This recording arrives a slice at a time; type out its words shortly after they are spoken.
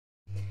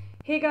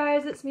Hey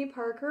guys, it's me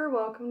Parker.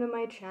 Welcome to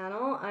my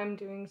channel. I'm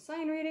doing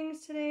sign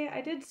readings today. I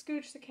did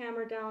scooch the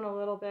camera down a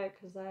little bit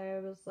because I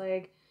was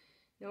like,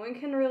 no one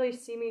can really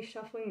see me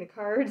shuffling the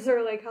cards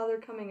or like how they're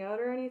coming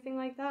out or anything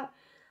like that.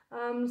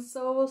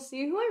 So we'll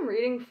see who I'm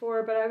reading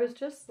for, but I was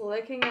just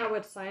looking at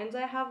what signs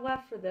I have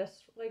left for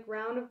this like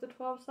round of the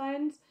 12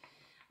 signs.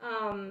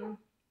 And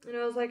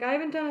I was like, I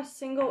haven't done a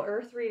single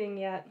earth reading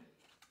yet.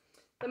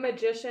 The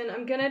Magician,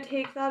 I'm gonna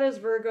take that as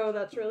Virgo.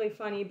 That's really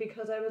funny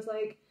because I was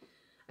like,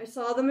 I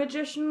saw the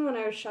Magician when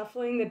I was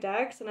shuffling the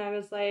decks, and I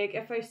was like,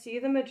 if I see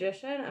the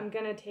Magician, I'm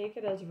gonna take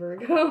it as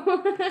Virgo.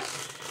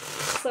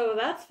 So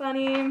that's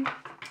funny.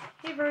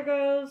 Hey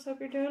Virgos, hope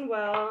you're doing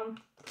well.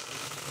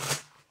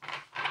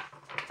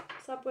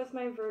 What's up with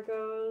my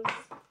Virgos?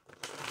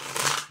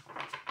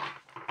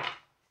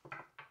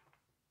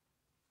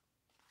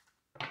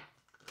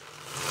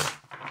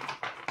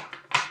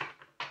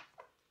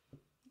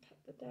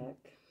 Cut the deck.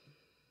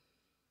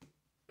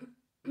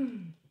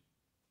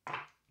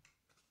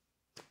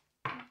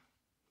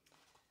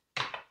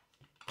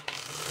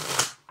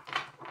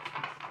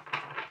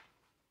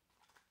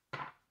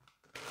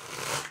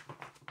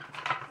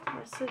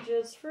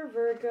 Messages for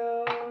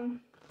Virgo.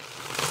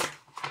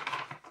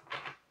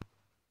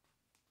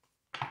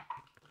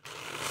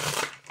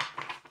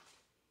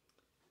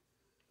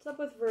 What's up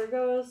with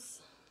Virgos?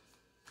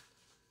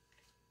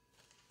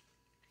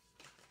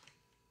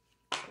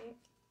 Okay.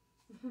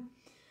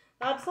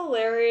 That's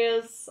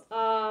hilarious.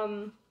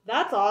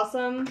 That's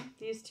awesome.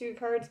 These two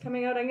cards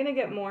coming out. I'm gonna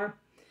get more.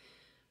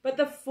 But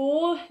the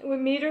Fool with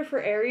Major for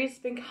Aries has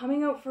been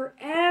coming out for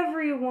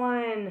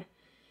everyone.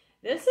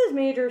 This is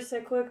major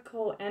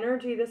cyclical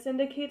energy. This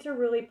indicates a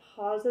really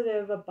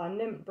positive,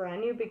 abundant,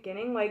 brand new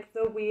beginning. Like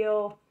the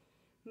wheel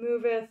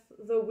moveth,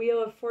 the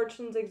wheel of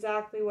fortune's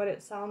exactly what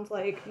it sounds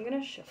like. I'm going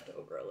to shift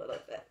over a little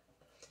bit.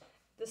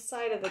 This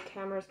side of the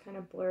camera is kind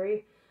of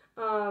blurry.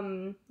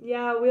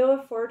 Yeah, Wheel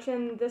of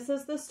Fortune. This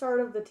is the start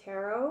of the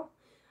tarot.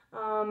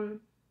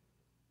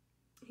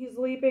 He's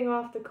leaping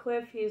off the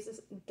cliff.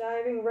 He's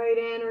diving right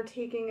in or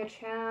taking a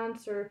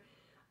chance or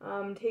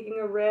taking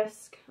a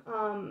risk.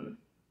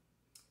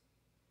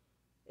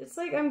 It's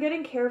like I'm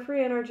getting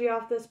carefree energy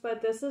off this,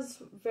 but this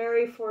is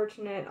very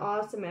fortunate,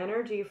 awesome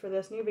energy for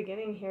this new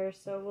beginning here.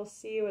 So we'll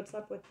see what's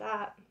up with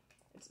that.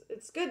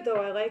 It's good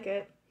though. I like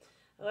it.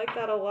 I like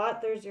that a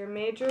lot. There's your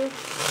Major.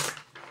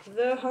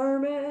 The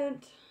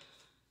Hermit.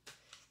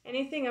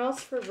 Anything else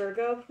for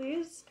Virgo,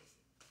 please?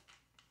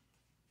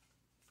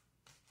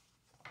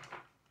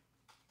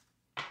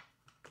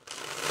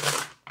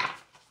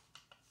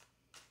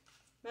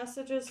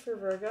 Messages for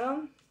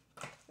Virgo.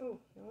 Oh,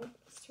 no,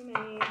 it's too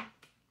many.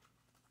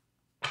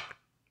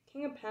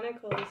 King of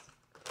Pentacles.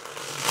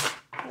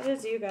 That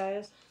is you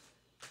guys.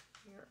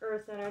 Your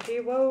earth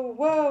energy. Whoa,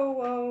 whoa,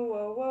 whoa,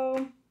 whoa,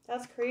 whoa.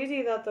 That's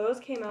crazy that those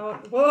came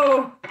out.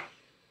 Whoa.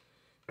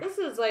 This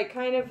is like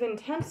kind of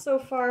intense so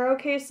far.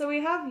 Okay, so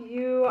we have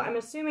you. I'm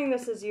assuming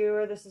this is you,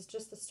 or this is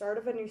just the start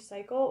of a new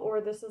cycle,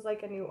 or this is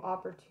like a new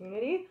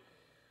opportunity,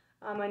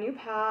 a new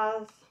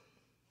path.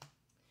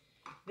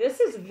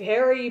 This is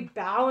very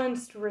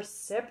balanced,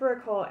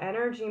 reciprocal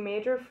energy.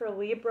 Major for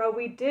Libra.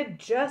 We did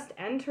just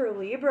enter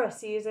Libra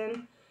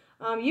season.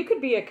 You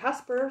could be a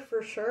cusper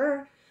for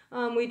sure.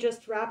 We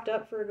just wrapped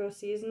up Virgo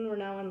season. We're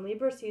now in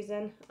Libra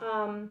season.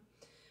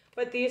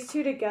 But these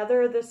two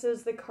together, this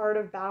is the card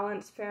of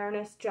balance,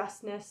 fairness,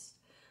 justness.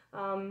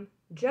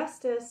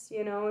 Justice,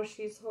 you know,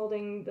 she's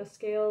holding the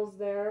scales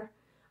there.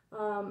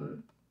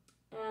 And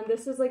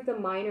this is like the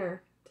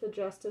minor to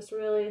justice,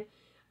 really.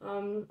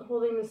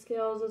 Holding the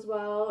scales as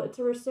well. It's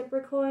a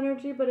reciprocal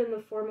energy, but in the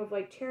form of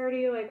like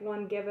charity, like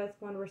one giveth,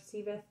 one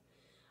receiveth,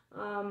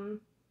 or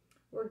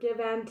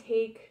give and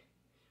take,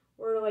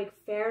 or like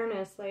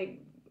fairness, like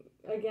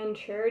again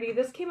charity.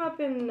 This came up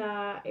in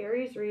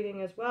Aries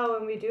reading as well,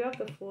 and we do have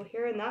the Fool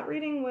here, and that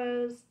reading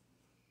was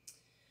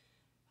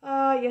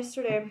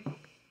yesterday.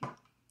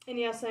 And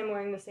yes, I'm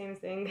wearing the same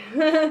thing.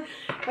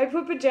 I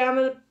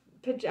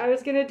put I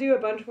was going to do a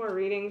bunch more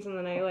readings, and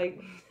then I,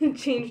 like,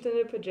 changed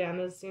into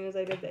pajamas as soon as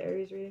I did the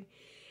Aries reading.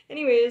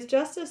 Anyways,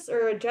 Justice,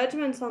 or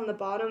Judgment's on the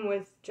bottom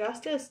with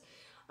Justice.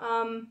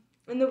 And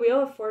the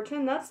Wheel of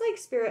Fortune, that's, like,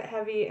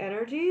 spirit-heavy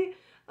energy.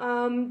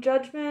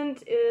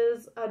 Judgment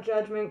is a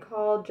judgment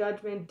call,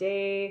 Judgment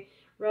Day,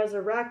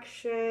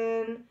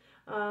 Resurrection.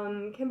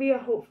 Can be a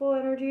hopeful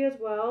energy as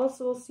well,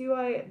 so we'll see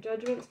why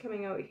Judgment's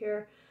coming out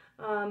here.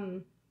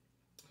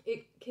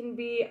 It can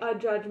be a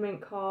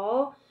judgment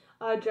call,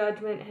 a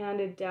judgment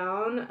handed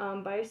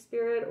down by a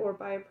spirit or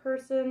by a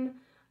person.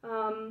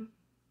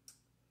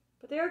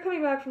 But they are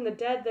coming back from the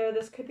dead there.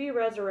 This could be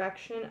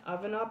resurrection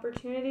of an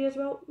opportunity as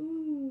well.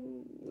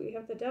 Ooh, we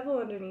have the Devil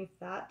underneath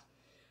that.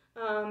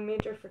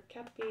 Major for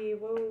Kepi.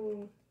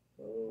 Whoa,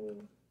 whoa.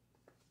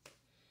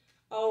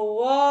 A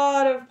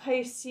lot of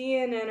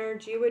Piscean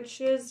energy, which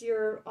is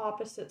your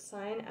opposite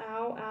sign.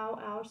 Ow, ow,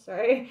 ow.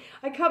 Sorry.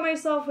 I cut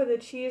myself with a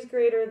cheese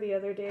grater the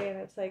other day, and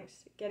it's like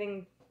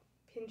getting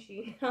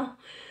pinchy now.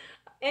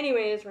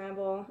 Anyways,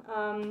 ramble.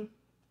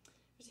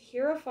 There's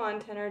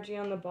Hierophant energy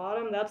on the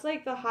bottom. That's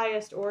like the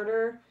highest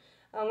order.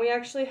 We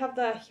actually have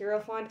the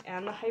Hierophant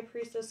and the High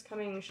Priestess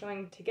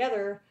showing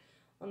together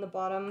on the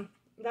bottom.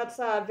 That's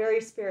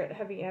very spirit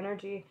heavy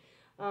energy.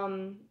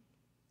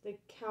 The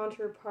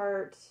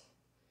counterpart,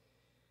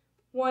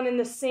 one in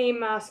the same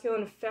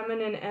masculine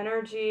feminine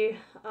energy.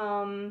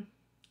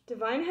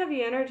 Divine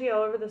heavy energy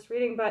all over this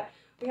reading, but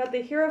we have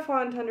the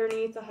Hierophant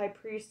underneath the High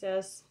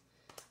Priestess,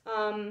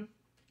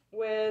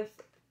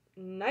 with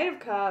Knight of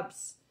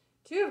Cups,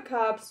 Two of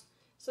Cups.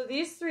 So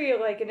these three,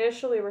 like,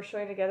 initially were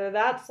showing together.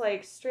 That's,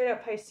 like, straight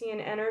up Piscean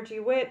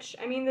energy, which,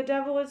 I mean, the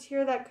Devil is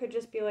here. That could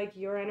just be, like,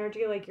 your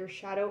energy, like your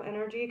shadow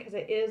energy, because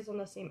it is on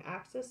the same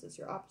axis. It's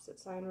your opposite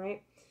sign,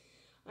 right?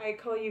 I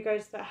call you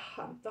guys the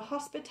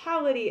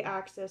hospitality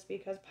axis,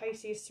 because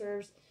Pisces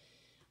serves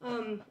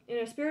in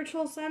a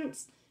spiritual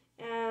sense,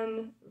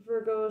 and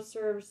Virgo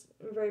serves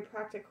a very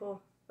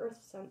practical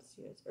earth sense,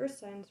 earth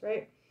signs,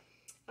 right?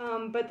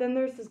 But then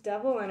there's this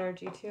Devil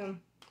energy, too.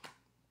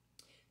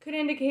 Could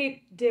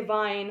indicate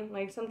divine,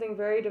 like something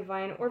very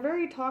divine, or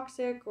very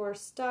toxic, or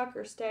stuck,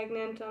 or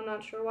stagnant. I'm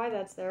not sure why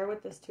that's there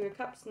with this Two of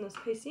Cups and this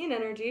Piscean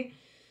energy.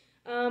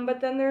 But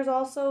then there's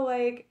also,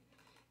 like,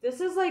 this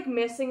is like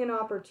missing an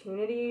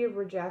opportunity,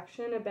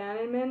 rejection,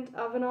 abandonment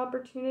of an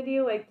opportunity.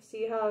 Like,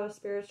 see how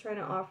Spirit's trying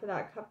to offer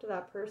that cup to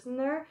that person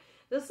there?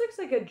 This looks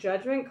like a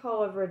judgment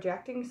call of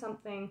rejecting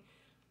something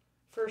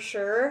for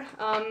sure.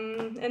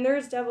 And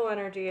there's Devil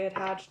energy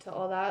attached to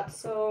all that,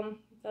 so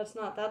that's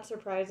not that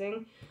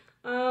surprising.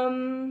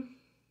 Let's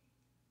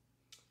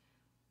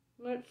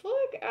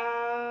look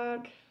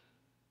at,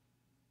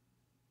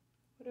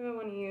 what do I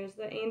want to use?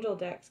 The angel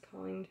deck's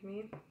calling to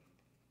me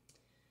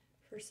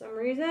for some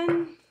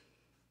reason.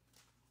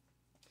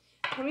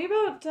 Tell me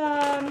about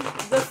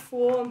the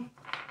Fool.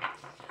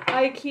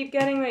 I keep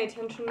getting my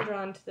attention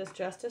drawn to this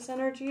Justice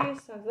energy,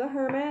 so the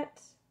Hermit.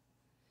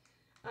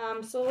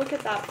 So look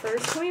at that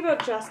first. Tell me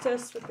about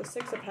Justice with the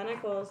Six of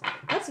Pentacles.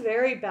 That's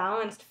very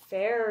balanced,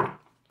 fair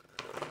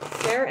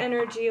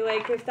energy.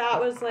 Like, if that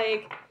was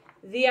like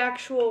the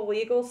actual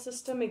legal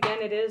system,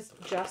 again, it is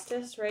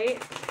justice,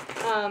 right?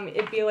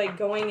 It'd be like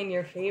going in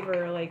your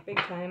favor, like big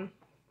time.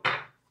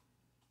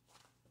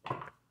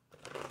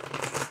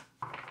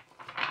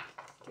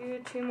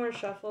 Do 2 more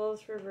shuffles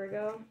for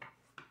Virgo.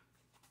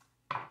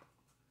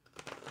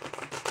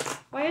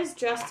 Why is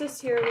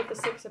Justice here with the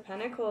Six of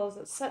Pentacles?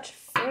 It's such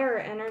fair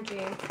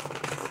energy.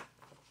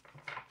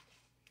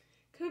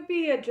 Could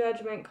be a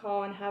judgment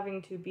call and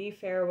having to be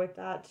fair with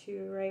that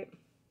too, right?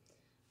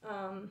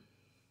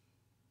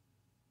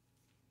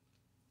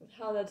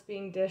 How that's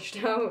being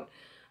dished out.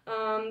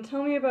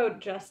 Tell me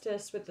about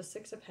Justice with the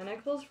Six of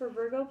Pentacles for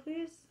Virgo,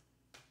 please.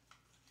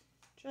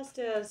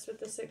 Justice with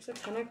the Six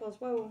of Pentacles.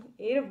 Whoa,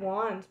 8 of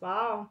Wands.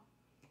 Wow.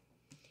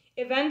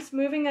 Events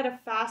moving at a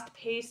fast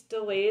pace.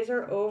 Delays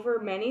are over.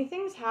 Many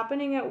things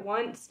happening at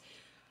once.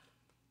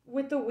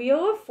 With the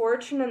Wheel of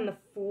Fortune and the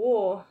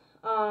Fool.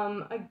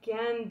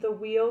 Again, the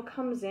wheel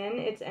comes in.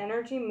 It's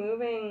energy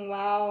moving.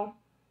 Wow.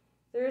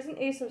 There's an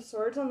Ace of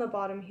Swords on the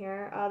bottom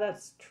here.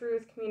 That's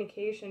truth,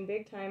 communication,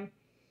 big time.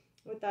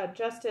 With that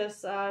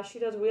Justice, she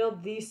does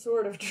wield the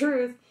sword of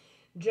truth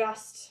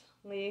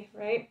justly,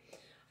 right?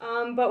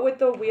 But with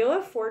the Wheel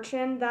of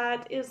Fortune,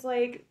 that is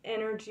like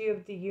energy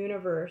of the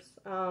universe,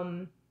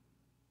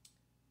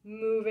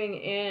 moving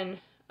in,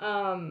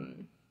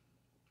 coming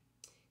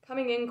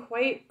in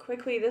quite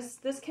quickly.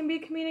 This can be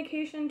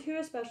communication too,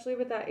 especially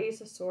with that Ace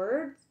of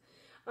Swords,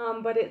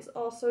 but it's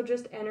also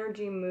just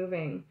energy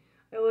moving.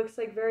 It looks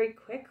like very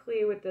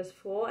quickly with this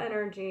Fool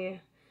energy.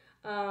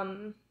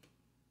 Let's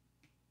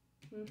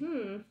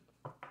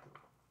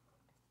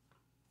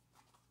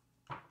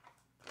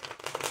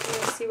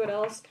see what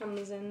else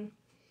comes in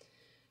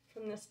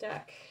from this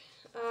deck.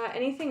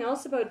 Anything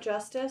else about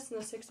Justice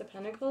and the Six of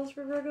Pentacles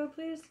for Virgo,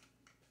 please?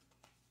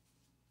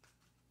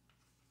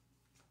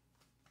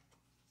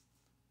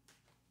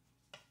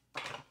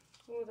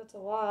 Oh, that's a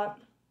lot.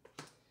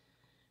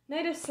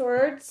 Knight of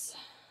Swords.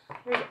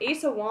 There's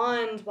Ace of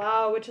Wands,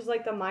 wow, which is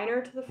like the minor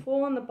to the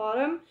Fool on the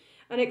bottom.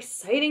 An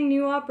exciting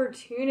new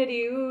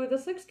opportunity. Ooh,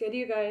 this looks good,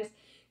 you guys.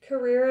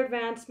 Career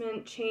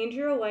advancement. Change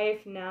your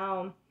life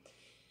now.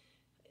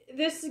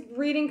 This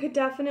reading could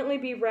definitely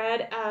be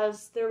read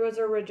as there was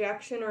a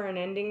rejection or an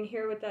ending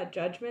here with that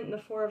Judgment and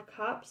the Four of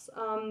Cups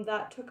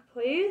that took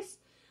place.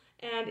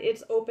 And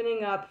it's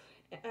opening up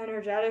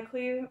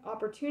energetically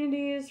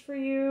opportunities for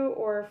you,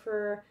 or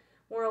for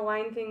more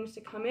aligned things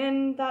to come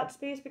in that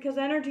space, because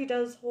energy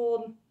does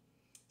hold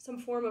some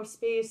form of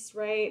space,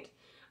 right?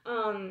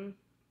 In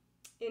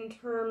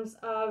terms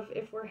of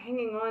if we're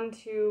hanging on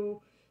to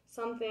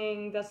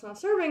something that's not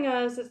serving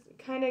us, it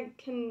kind of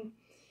can,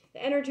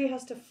 the energy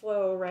has to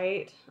flow,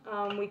 right?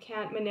 We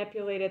can't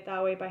manipulate it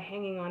that way by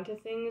hanging on to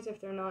things.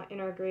 If they're not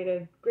in our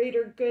greater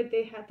good,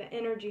 the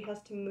energy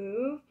has to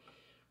move,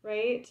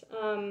 right?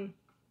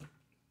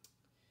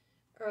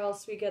 Or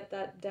else we get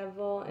that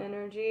Devil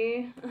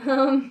energy.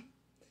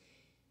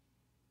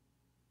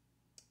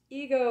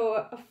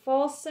 Ego, a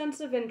false sense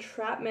of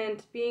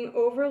entrapment, being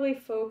overly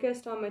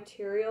focused on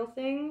material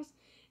things,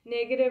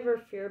 negative or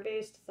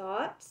fear-based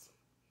thoughts.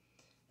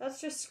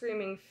 That's just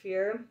screaming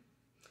fear.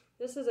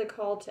 This is a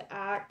call to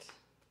act.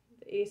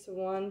 The Ace of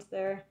Wands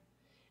there.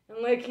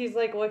 And like he's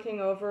like looking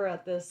over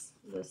at this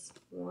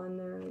one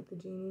there, like the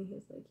genie.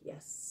 He's like,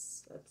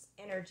 yes, that's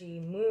energy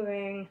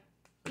moving.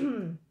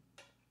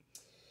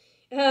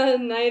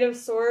 Knight of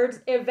Swords,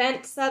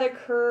 events that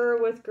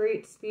occur with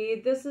great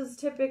speed. This is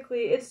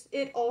typically,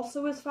 it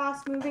also is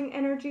fast moving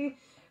energy,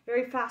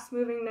 very fast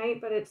moving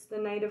knight, but it's the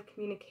Knight of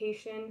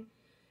communication,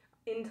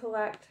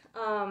 intellect,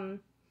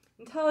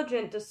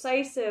 intelligent,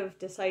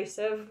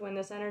 decisive when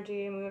this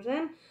energy moves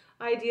in,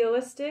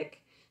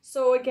 idealistic.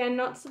 So again,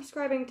 not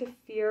subscribing to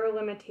fear or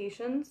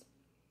limitations,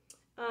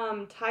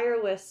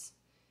 tireless,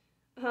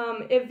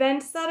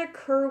 events that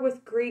occur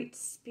with great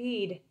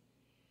speed.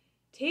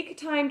 Take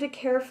time to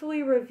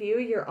carefully review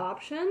your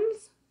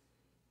options.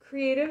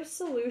 Creative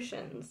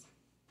solutions.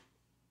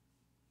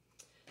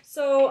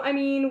 So, I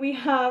mean, we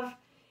have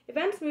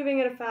events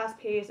moving at a fast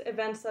pace,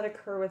 events that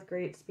occur with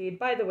great speed.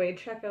 By the way,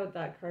 check out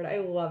that card. I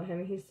love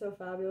him. He's so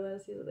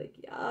fabulous. He's like,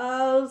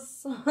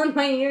 yes, on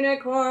my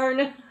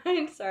unicorn.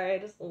 I'm sorry, I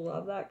just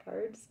love that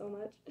card so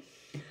much.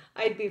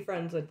 I'd be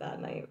friends with that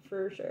knight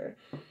for sure.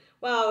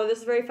 Wow, this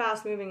is very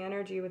fast moving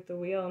energy with the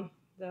wheel,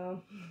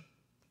 though.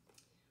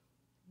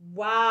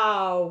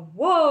 Wow.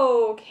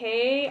 Whoa,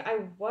 okay. I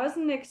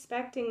wasn't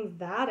expecting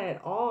that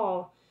at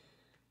all.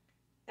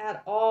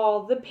 At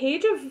all. The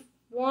Page of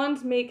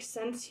Wands makes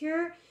sense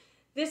here.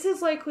 This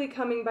is likely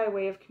coming by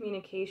way of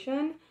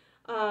communication.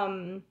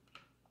 It's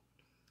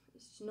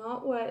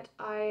not what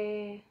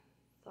I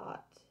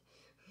thought.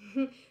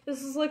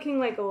 This is looking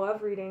like a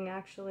love reading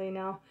actually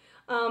now.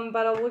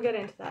 But we'll get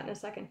into that in a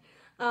second.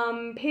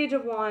 Page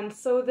of Wands.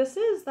 So this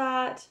is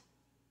that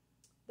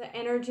the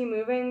energy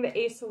moving, the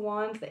Ace of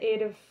Wands, the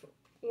Eight of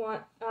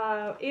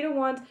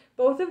Wands.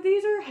 Both of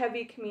these are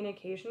heavy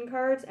communication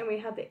cards, and we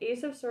had the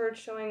Ace of Swords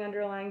showing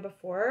underlying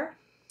before.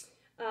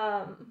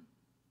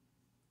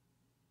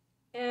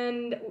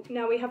 And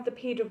now we have the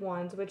Page of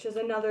Wands, which is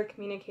another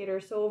communicator.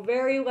 So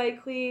very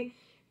likely,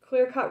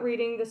 clear-cut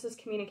reading, this is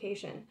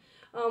communication.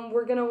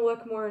 We're going to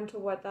look more into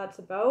what that's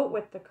about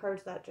with the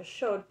cards that just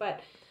showed,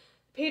 but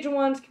Page of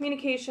Wands,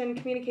 communication.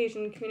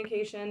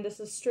 This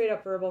is straight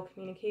up verbal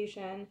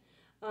communication.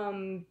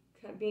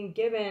 Being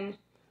given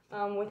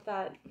with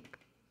that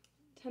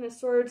Ten of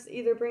Swords,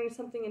 either bring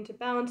something into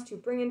balance, to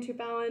bring into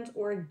balance,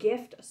 or a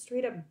gift, a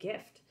straight up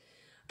gift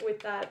with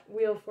that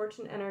Wheel of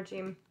Fortune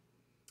energy.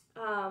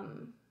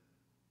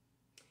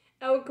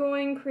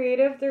 Outgoing,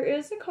 creative, there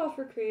is a call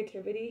for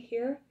creativity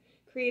here.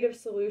 Creative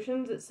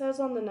solutions, it says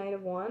on the Knight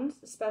of Wands,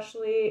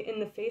 especially in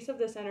the face of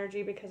this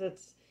energy because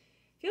it's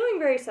feeling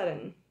very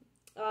sudden.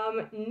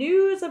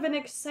 News of an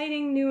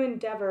exciting new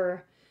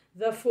endeavor.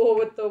 The Fool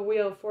with the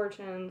Wheel of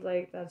Fortune,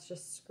 like that's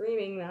just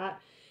screaming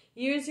that.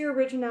 Use your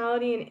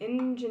originality and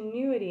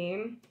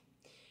ingenuity.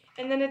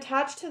 And then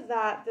attached to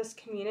that, this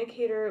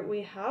communicator,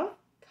 we have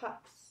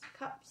cups.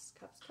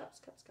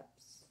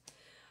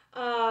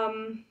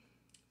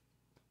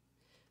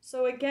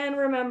 So again,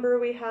 remember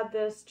we had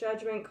this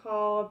judgment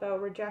call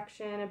about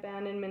rejection,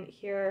 abandonment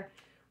here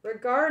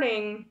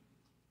regarding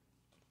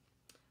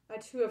a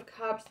Two of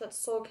Cups, that's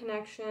soul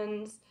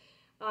connections.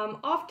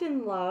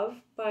 Often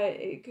love, but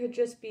it could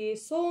just be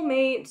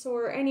soulmates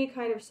or any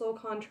kind of soul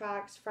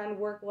contracts, friend,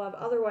 work, love,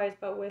 otherwise.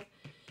 But with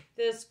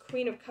this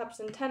Queen of Cups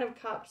and Ten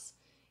of Cups,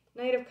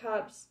 Knight of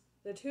Cups,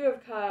 the Two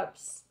of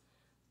Cups,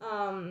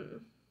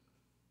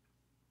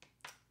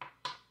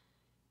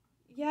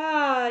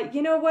 yeah,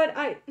 you know what,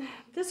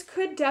 this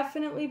could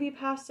definitely be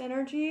past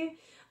energy,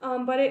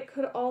 but it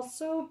could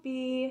also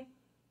be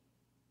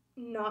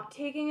not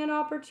taking an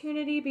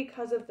opportunity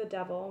because of the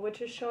Devil,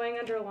 which is showing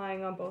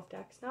underlying on both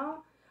decks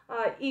now.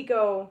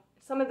 Ego.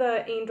 Some of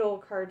the angel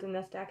cards in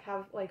this deck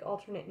have like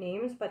alternate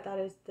names, but that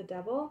is the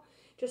Devil,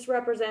 just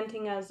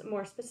representing as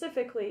more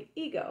specifically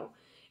ego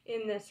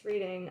in this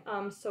reading.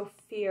 So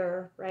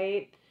fear,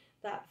 right?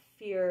 That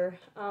fear.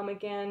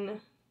 Again,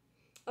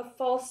 a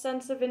false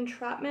sense of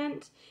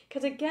entrapment.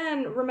 Because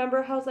again,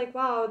 remember how it's like,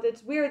 wow,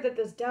 it's weird that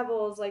this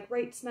Devil is like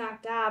right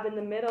smack dab in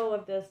the middle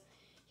of this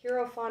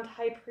Hierophant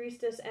High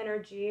Priestess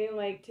energy,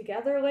 like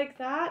together like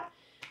that.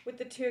 With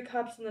the Two of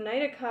Cups and the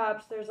Knight of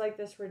Cups, there's like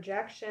this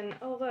rejection.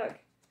 Oh, look.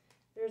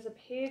 There's a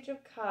Page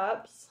of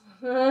Cups.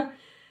 And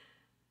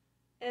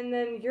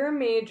then your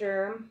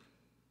Major.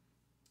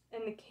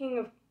 And the King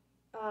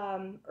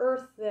of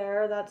Earth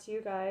there. That's you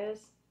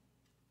guys.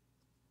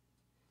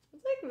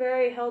 It's like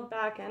very held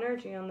back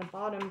energy on the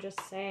bottom,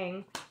 just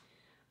saying.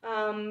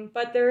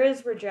 But there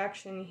is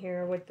rejection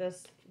here with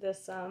this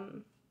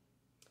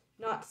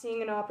not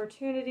seeing an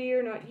opportunity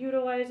or not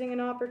utilizing an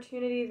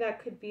opportunity.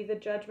 That could be the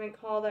judgment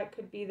call. That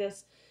could be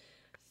this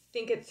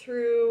think it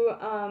through,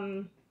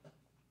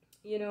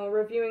 you know,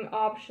 reviewing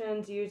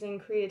options, using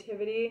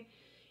creativity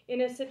in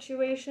a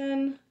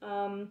situation.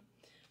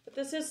 But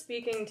this is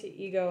speaking to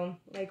ego,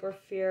 like, or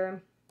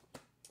fear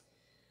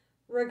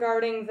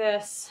regarding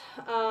this.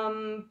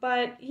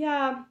 But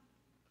yeah,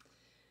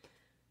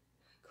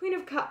 Queen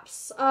of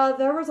Cups.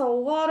 There was a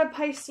lot of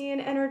Piscean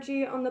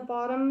energy on the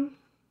bottom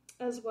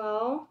as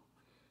well.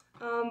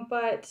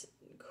 But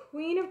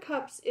Queen of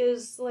Cups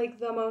is like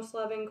the most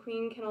loving.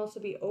 Queen can also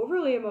be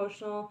overly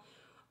emotional,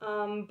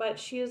 but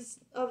she is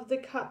of the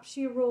cup.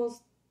 She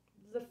rules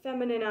the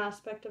feminine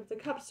aspect of the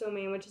Cups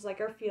domain, which is like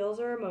our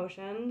feels, our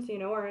emotions, you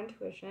know, our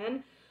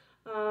intuition.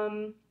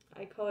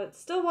 I call it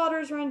Still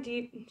Waters Run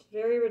Deep. It's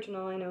very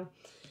original, I know.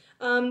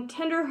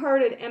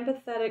 Tender-hearted,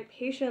 empathetic,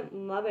 patient,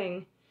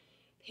 loving.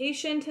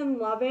 Patient and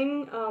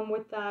loving,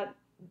 with that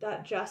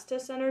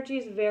justice energy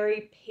is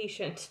very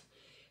patient.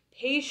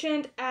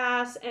 Patient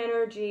ass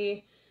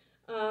energy.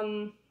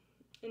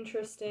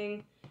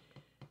 Interesting.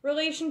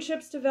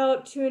 Relationships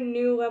develop to a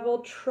new level.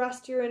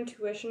 Trust your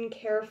intuition.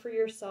 Care for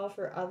yourself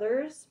or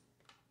others.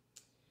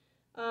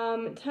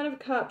 10 of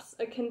Cups.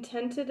 A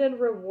contented and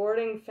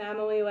rewarding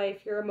family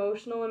life. Your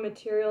emotional and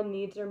material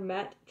needs are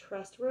met.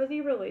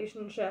 Trustworthy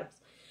relationships.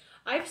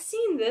 I've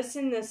seen this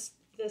in this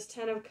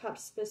 10 of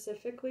Cups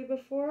specifically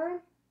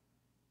before.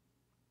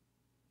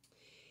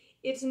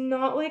 It's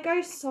not like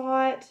I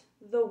saw it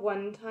the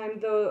one time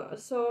though.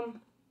 So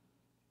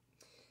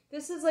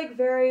this is like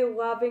very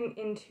loving,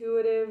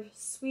 intuitive,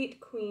 sweet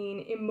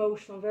queen,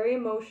 emotional, very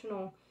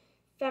emotional,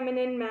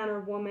 feminine man or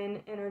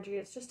woman energy.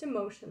 It's just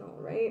emotional,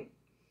 right?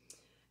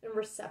 And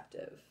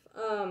receptive.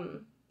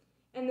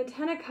 And the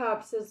 10 of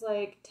Cups is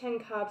like 10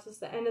 Cups. It's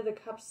the end of the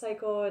cup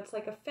cycle. It's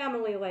like a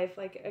family life.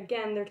 Like,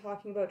 again, they're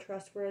talking about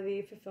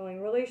trustworthy, fulfilling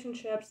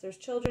relationships. There's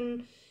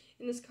children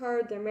in this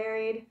card. They're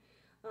married.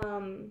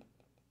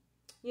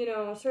 You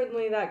know,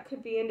 certainly that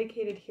could be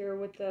indicated here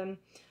with them.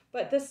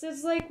 But this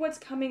is like what's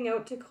coming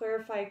out to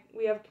clarify.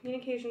 We have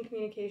communication,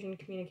 communication,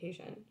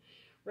 communication,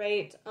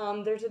 right?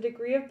 There's a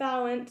degree of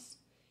balance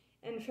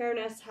and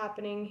fairness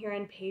happening here,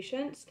 and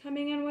patience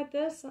coming in with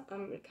this.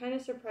 I'm kind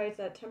of surprised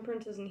that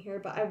Temperance isn't here,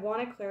 but I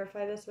want to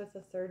clarify this with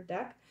the third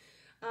deck.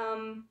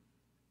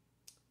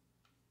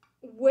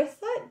 With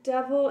that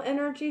Devil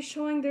energy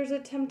showing, there's a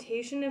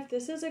temptation if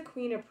this is a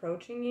queen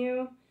approaching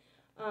you,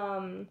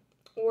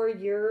 or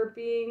you're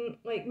being,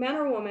 like, man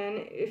or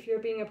woman, if you're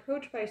being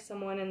approached by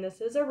someone and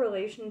this is a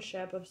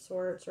relationship of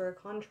sorts or a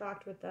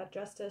contract with that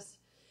Justice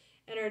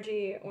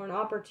energy or an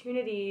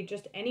opportunity,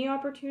 just any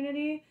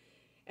opportunity.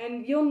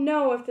 And you'll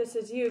know if this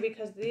is you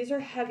because these are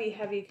heavy,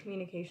 heavy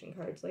communication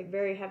cards, like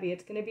very heavy.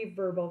 It's going to be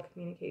verbal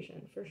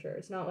communication for sure.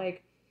 It's not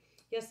like,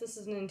 yes, this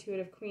is an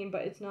intuitive queen,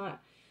 but it's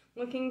not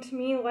looking to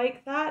me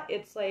like that.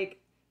 It's like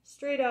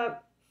straight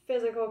up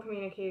physical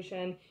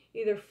communication,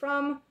 either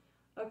from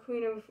a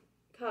Queen of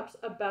Cups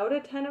about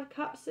a 10 of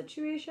Cups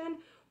situation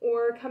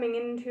or coming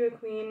into a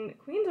queen.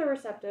 Queens are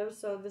receptive,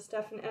 so this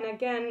definitely, and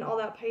again, all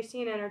that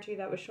Piscean energy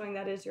that was showing,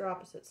 that is your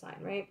opposite sign,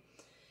 right?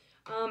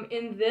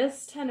 In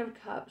this 10 of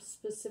Cups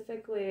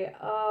specifically,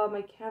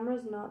 my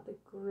camera's not the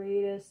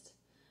greatest.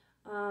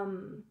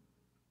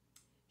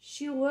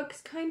 She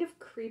looks kind of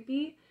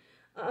creepy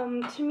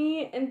to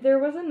me, and there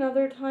was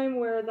another time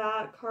where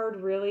that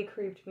card really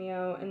creeped me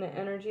out, and the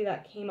energy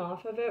that came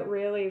off of it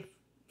really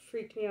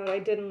freaked me out. I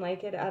didn't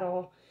like it at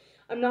all.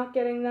 I'm not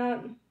getting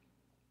that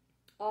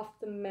off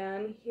the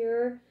man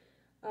here.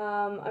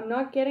 I'm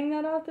not getting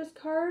that off this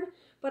card,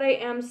 but I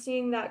am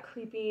seeing that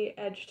creepy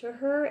edge to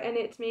her, and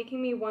it's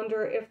making me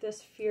wonder if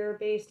this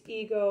fear-based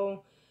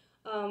ego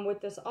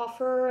with this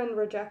offer and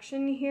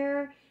rejection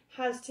here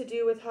has to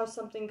do with how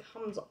something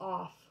comes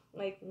off,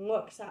 like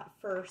looks at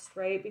first,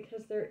 right?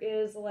 Because there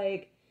is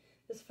like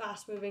this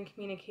fast-moving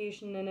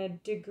communication and a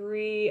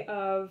degree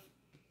of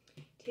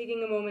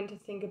taking a moment to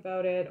think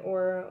about it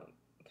or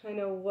kind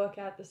of look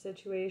at the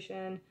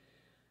situation.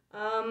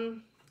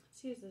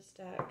 Let's use this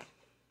deck.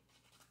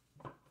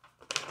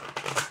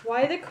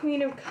 Why the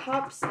Queen of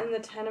Cups and the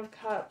 10 of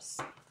Cups?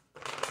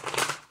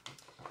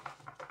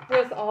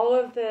 With all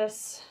of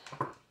this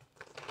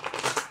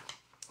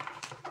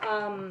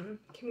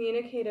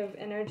communicative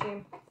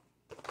energy.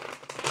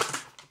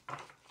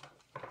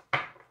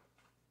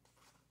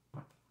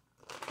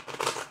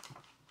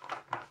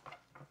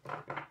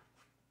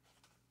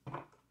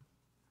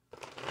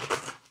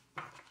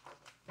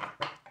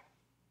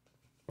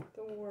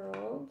 The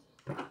World.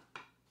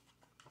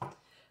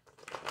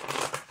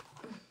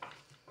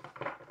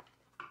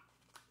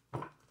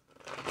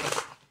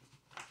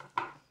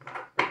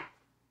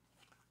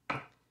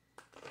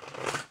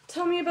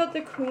 Tell me about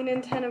the Queen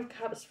and 10 of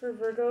Cups for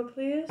Virgo,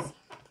 please.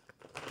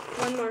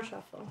 One more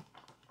shuffle.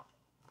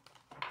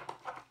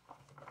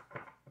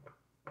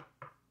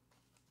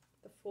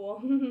 The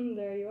Fool.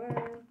 There you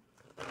are.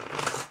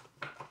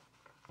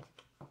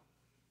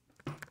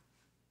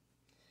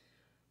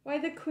 Why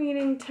the Queen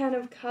and 10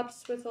 of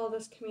Cups with all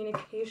this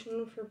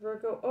communication for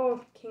Virgo?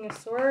 Oh, King of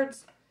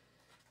Swords.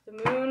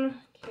 The Moon.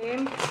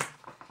 Okay.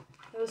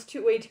 That was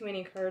way too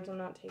many cards. I'm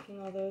not taking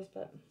all those,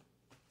 but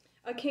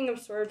a King of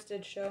Swords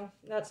did show.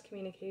 That's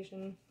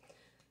communication.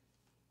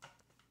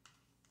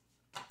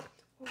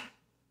 Oh.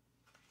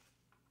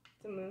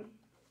 The Moon.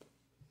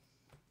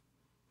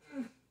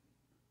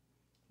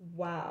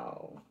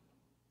 Wow.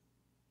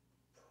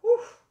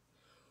 Whew.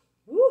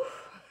 Whew.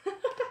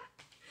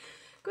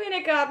 Queen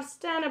of Cups,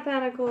 10 of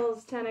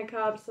Pentacles, 10 of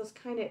Cups. That's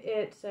kind of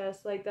it,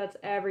 sis. Like, that's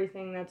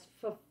everything. That's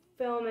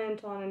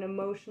fulfillment on an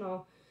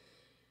emotional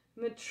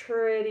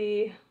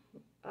maturity.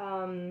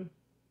 I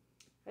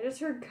just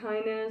heard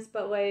kindness,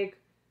 but like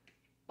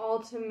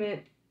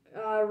ultimate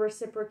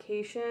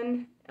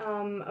reciprocation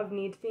of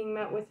needs being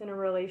met within a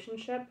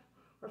relationship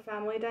or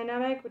family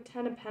dynamic. With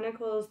 10 of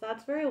Pentacles,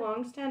 that's very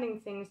long-standing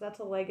things. That's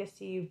a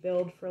legacy you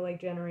build for like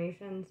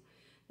generations.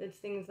 It's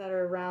things that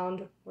are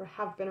around or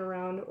have been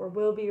around or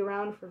will be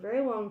around for a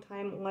very long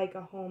time, like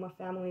a home, a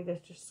family. This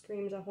just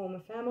screams a home, a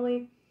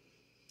family.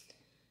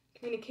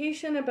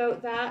 Communication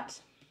about that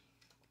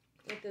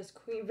with this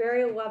queen,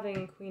 very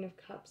loving Queen of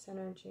Cups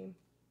energy.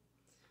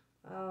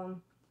 Oh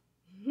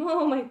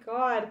my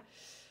God.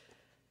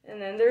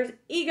 And then there's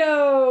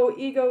ego,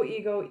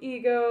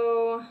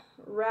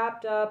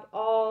 wrapped up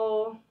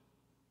all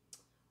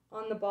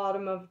on the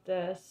bottom of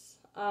this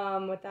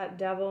with that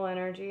devil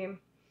energy.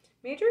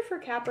 Major for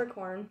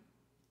Capricorn.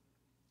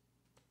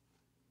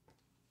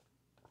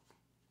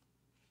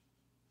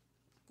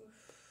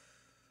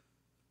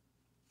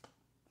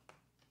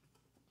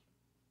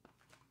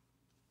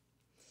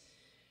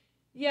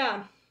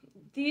 Yeah,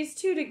 these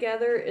two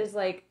together is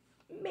like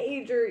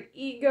major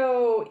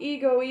ego.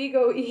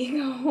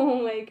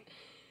 Like,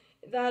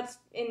 that's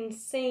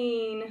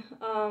insane.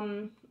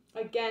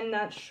 Again,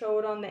 that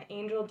showed on the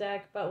angel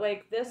deck, but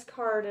like this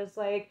card is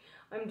like,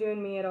 I'm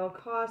doing me at all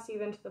costs,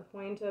 even to the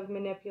point of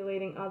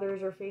manipulating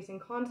others or facing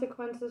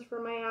consequences for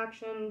my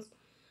actions.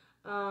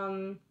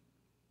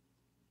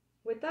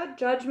 With that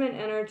judgment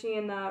energy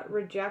and that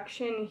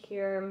rejection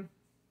here,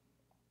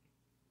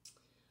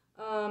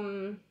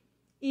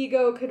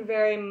 ego could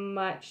very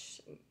much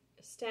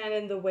stand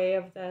in the way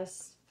of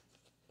this,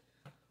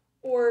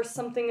 or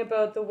something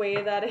about the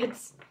way that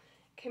it's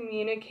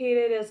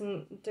communicated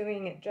isn't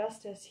doing it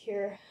justice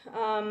here.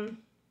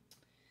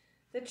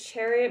 The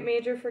Chariot,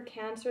 major for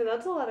Cancer,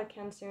 that's a lot of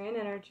Cancerian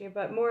energy,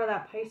 but more of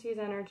that Pisces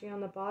energy on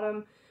the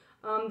bottom.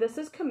 This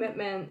is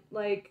commitment,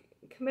 like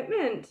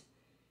commitment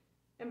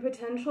and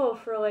potential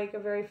for like a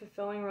very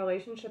fulfilling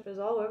relationship is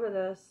all over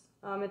this.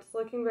 It's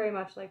looking very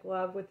much like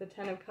love with the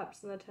 10 of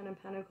Cups and the 10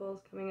 of Pentacles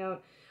coming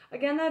out.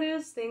 Again, that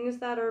is things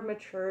that are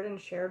matured and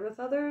shared with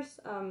others.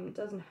 It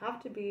doesn't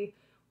have to be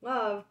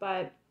love,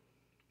 but,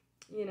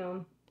 you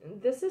know,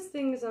 this is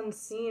things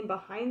unseen,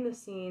 behind the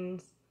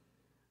scenes.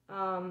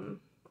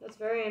 That's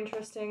very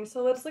interesting.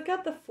 So let's look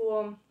at the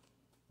Fool.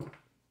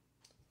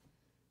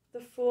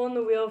 The Fool and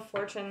the Wheel of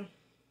Fortune.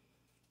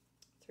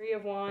 3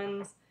 of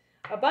Wands.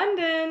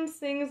 Abundance.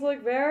 Things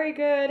look very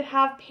good.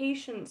 Have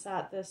patience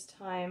at this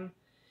time.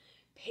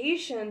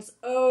 Patience.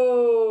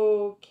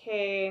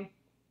 Okay.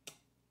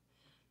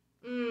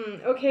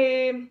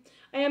 Okay.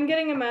 I am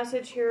getting a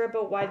message here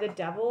about why the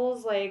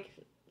devil's like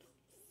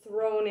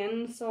thrown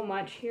in so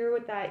much here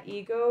with that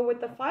ego.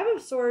 With the 5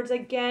 of Swords,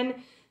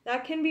 again,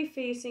 that can be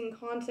facing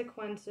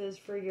consequences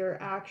for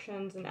your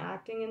actions and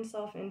acting in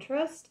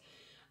self-interest.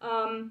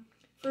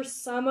 For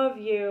some of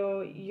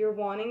you, you're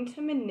wanting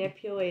to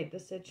manipulate the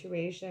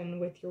situation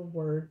with your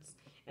words.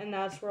 And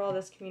that's where all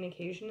this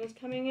communication is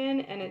coming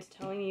in. And it's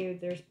telling you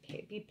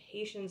be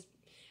patience.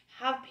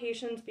 Have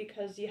patience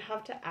because you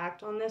have to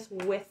act on this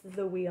with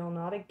the wheel,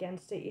 not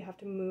against it. You have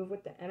to move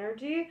with the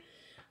energy.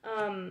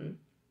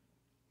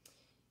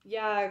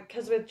 Yeah,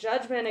 because with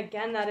Judgment,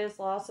 again, that is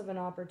loss of an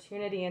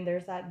opportunity. And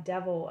there's that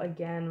devil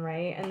again,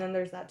 right? And then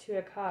there's that 2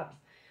 of Cups.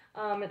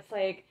 It's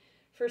like,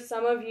 for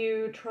some of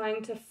you,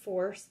 trying to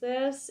force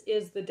this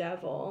is the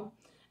devil.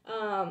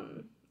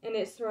 And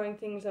it's throwing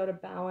things out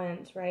of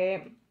balance,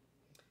 right?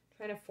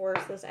 Trying to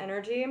force this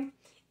energy.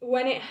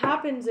 When it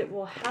happens, it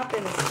will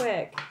happen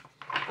quick.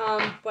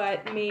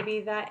 But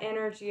maybe that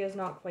energy is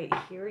not quite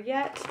here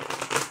yet.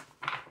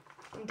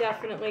 I'm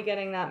definitely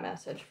getting that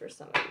message for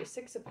some of you.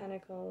 6 of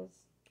Pentacles.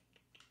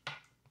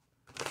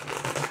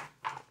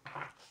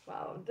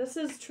 Wow, this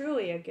is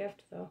truly a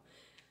gift, though.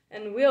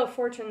 And Wheel of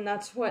Fortune,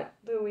 that's what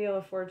the Wheel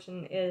of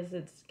Fortune is.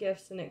 It's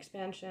gifts and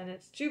expansion.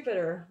 It's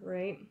Jupiter,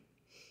 right?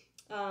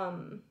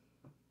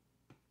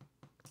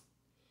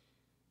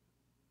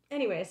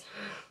 Anyways,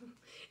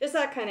 it's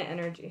that kind of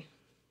energy.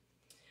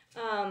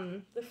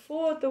 The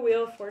Fool with the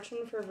Wheel of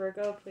Fortune for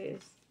Virgo,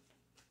 please.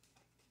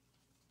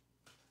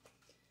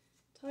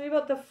 Tell me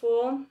about the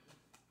Fool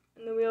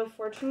and the Wheel of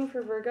Fortune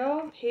for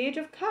Virgo. Page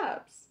of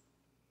Cups.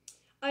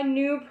 A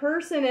new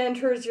person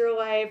enters your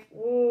life.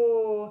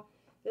 Ooh.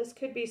 This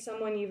could be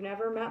someone you've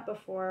never met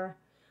before.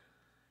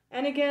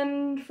 And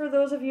again, for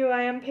those of you,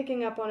 I am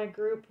picking up on a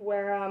group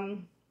where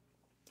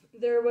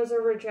there was a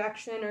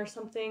rejection or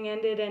something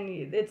ended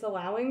and it's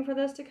allowing for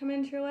this to come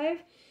into your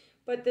life.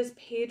 But this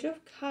Page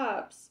of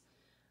Cups,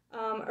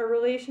 a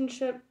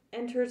relationship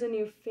enters a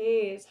new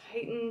phase,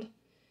 heightened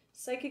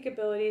psychic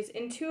abilities,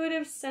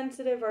 intuitive,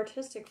 sensitive,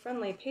 artistic,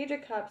 friendly. Page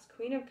of Cups,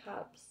 Queen of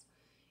Cups.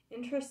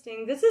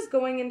 Interesting. This is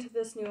going into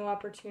this new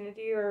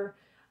opportunity, or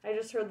I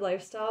just heard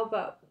lifestyle,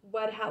 but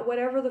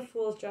whatever the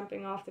Fool is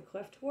jumping off the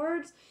cliff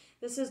towards,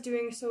 this is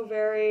doing so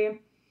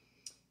very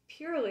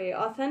purely,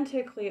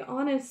 authentically,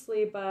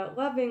 honestly, but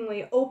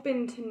lovingly,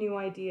 open to new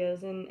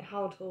ideas and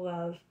how to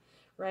love,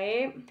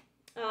 right?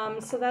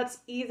 So that's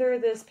either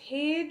this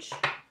page,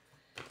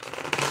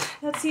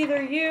 that's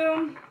either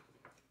you,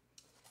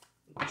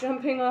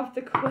 jumping off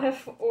the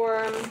cliff,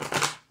 or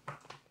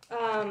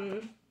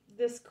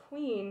this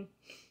queen.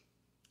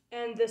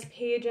 And this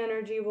page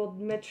energy will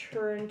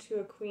mature into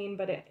a queen,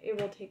 but it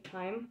will take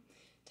time.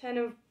 10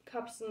 of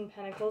Cups and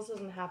Pentacles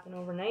doesn't happen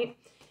overnight.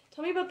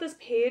 Tell me about this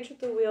page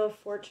with the Wheel of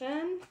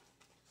Fortune.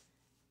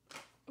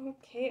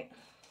 Okay.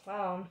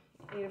 Wow.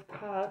 8 of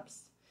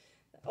Cups.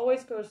 That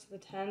always goes to the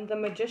 10. The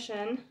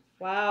Magician.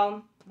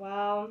 Wow.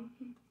 Wow.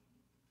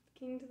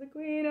 King to the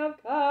Queen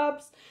of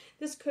Cups.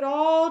 This could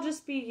all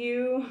just be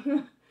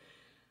you.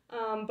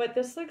 But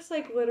this looks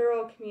like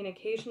literal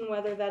communication,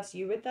 whether that's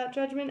you with that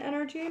Judgment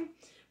energy.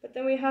 But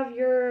then we have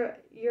your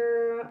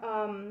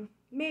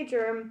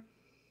major,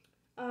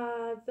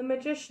 the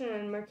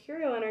Magician,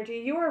 Mercurial energy.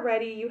 You are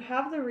ready. You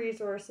have the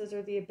resources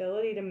or the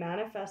ability to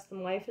manifest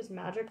them. Life is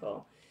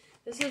magical.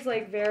 This is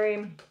like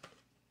very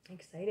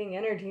exciting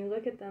energy.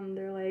 Look at them.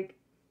 They're like,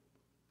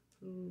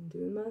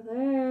 doing my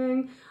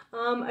thing.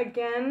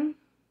 Again,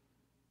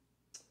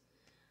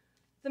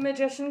 the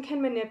Magician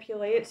can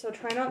manipulate, so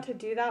try not to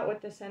do that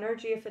with this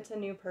energy if it's a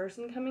new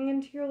person coming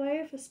into your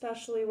life,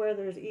 especially where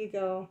there's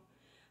ego.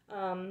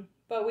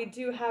 But we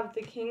do have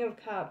the King of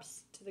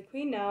Cups to the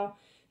Queen now.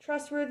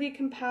 Trustworthy,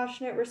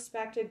 compassionate,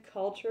 respected,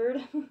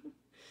 cultured.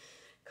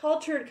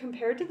 Cultured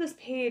compared to this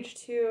page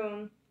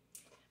too.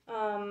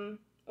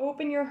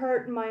 Open your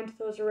heart and mind to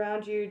those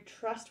around you.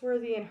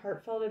 Trustworthy and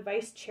heartfelt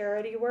advice.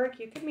 Charity work.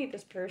 You could meet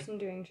this person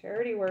doing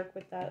charity work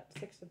with that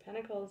 6 of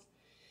Pentacles.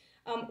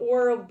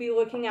 Or be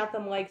looking at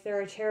them like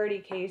they're a charity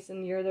case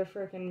and you're their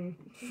freaking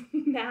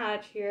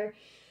match here.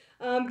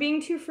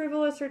 Being too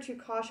frivolous or too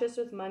cautious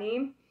with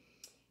money.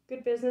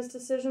 Good business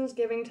decisions,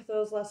 giving to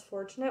those less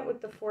fortunate with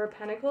the 4 of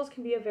Pentacles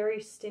can be a very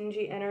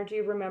stingy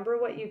energy. Remember,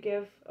 what you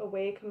give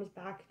away comes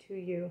back to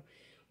you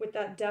with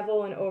that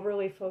Devil and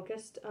overly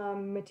focused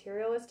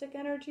materialistic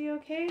energy,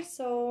 okay?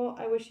 So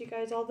I wish you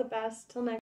guys all the best. Till next